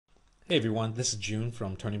Hey everyone, this is June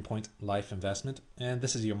from Turning Point Life Investment, and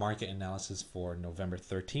this is your market analysis for November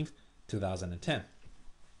 13th, 2010.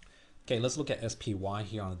 Okay, let's look at SPY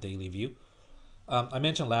here on the daily view. I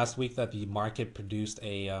mentioned last week that the market produced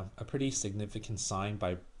a pretty significant sign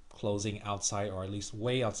by closing outside, or at least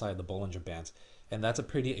way outside the Bollinger Bands. And that's a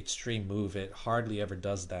pretty extreme move. It hardly ever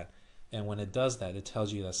does that. And when it does that, it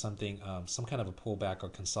tells you that something, some kind of a pullback or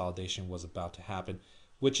consolidation was about to happen,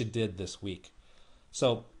 which it did this week.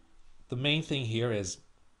 So the main thing here is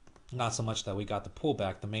not so much that we got the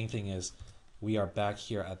pullback. The main thing is we are back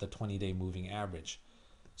here at the 20-day moving average.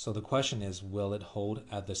 So the question is, will it hold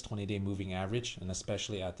at this 20-day moving average, and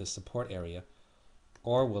especially at this support area,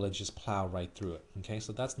 or will it just plow right through it? Okay,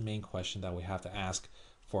 so that's the main question that we have to ask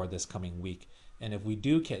for this coming week. And if we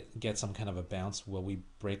do get some kind of a bounce, will we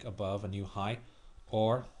break above a new high,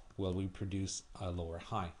 or will we produce a lower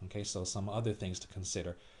high? Okay, so some other things to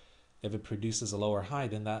consider. If it produces a lower high,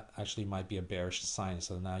 then that actually might be a bearish sign.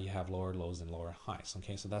 So now you have lower lows and lower highs.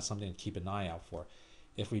 Okay, so that's something to keep an eye out for.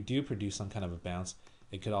 If we do produce some kind of a bounce,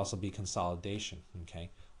 it could also be consolidation. Okay,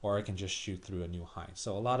 or it can just shoot through a new high.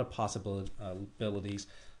 So a lot of possibilities.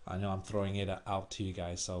 I know I'm throwing it out to you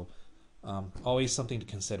guys. So always something to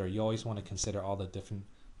consider. You always want to consider all the different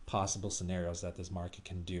possible scenarios that this market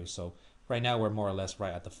can do. So right now we're more or less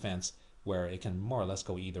right at the fence where it can more or less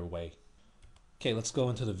go either way. Okay, let's go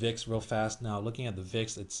into the VIX real fast. Now, looking at the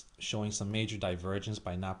VIX, it's showing some major divergence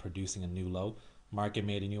by not producing a new low. Market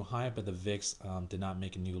made a new high, but the VIX did not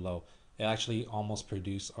make a new low. It actually almost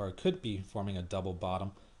produced, or it could be forming a double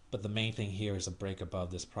bottom, but the main thing here is a break above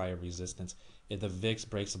this prior resistance. If the VIX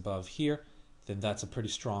breaks above here, then that's a pretty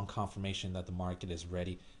strong confirmation that the market is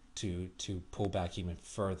ready to pull back even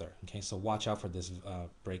further. Okay, so watch out for this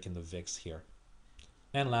break in the VIX here.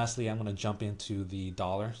 And lastly, I'm going to jump into the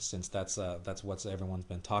dollar, since that's what everyone's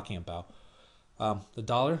been talking about. The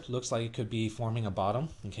dollar looks like it could be forming a bottom.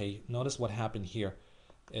 Okay, notice what happened here.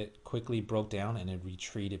 It quickly broke down and it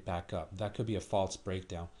retreated back up. That could be a false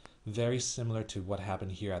breakdown. Very similar to what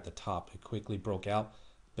happened here at the top. It quickly broke out,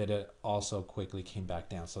 but it also quickly came back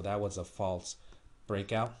down. So that was a false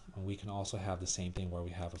breakout. And we can also have the same thing where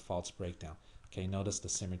we have a false breakdown. Okay, notice the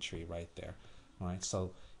symmetry right there. All right,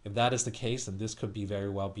 so if that is the case, then this could be very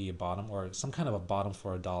well be a bottom, or some kind of a bottom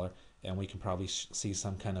for a dollar, and we can probably see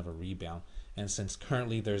some kind of a rebound. And since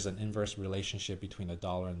currently there's an inverse relationship between the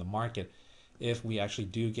dollar and the market, if we actually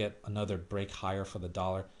do get another break higher for the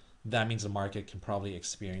dollar, that means the market can probably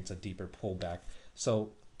experience a deeper pullback.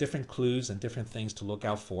 So different clues and different things to look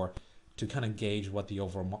out for to kind of gauge what the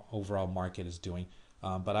overall market is doing.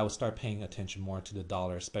 But I would start paying attention more to the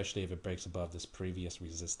dollar, especially if it breaks above this previous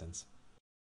resistance.